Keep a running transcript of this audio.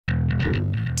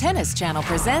Tennis Channel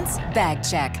presents Bag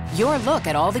Check, your look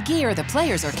at all the gear the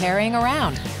players are carrying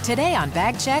around. Today on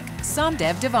Bag Check,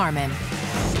 Somdev Devvarman.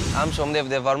 I'm Somdev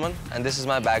Devvarman, and this is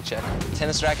my bag check.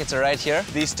 Tennis rackets are right here.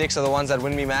 These sticks are the ones that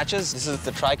win me matches. This is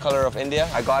the tricolor of India.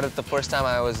 I got it the first time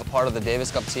I was a part of the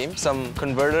Davis Cup team. Some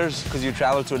converters, because you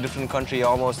travel to a different country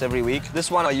almost every week. This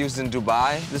one I used in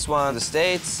Dubai, this one the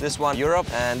States, this one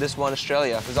Europe, and this one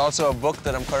Australia. There's also a book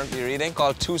that I'm currently reading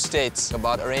called Two States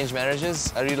about arranged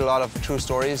marriages. I read a lot of true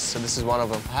stories, so this is one of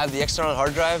them. I have the external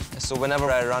hard drive, so whenever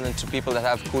I run into people that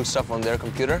have cool stuff on their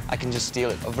computer, I can just steal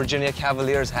it. A Virginia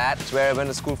Cavaliers hat. It's where I went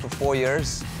to school for 4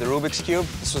 years. The Rubik's Cube.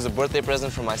 This was a birthday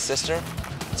present from my sister.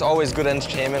 It's always good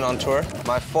entertainment on tour.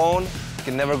 My phone. You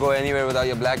can never go anywhere without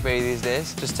your BlackBerry these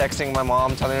days. Just texting my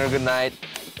mom, telling her good night.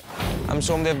 I'm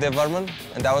Somdev Devvarman,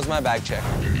 and that was my bag check.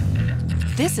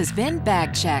 This has been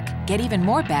Bag Check. Get even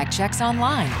more bag checks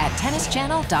online at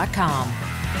tennischannel.com.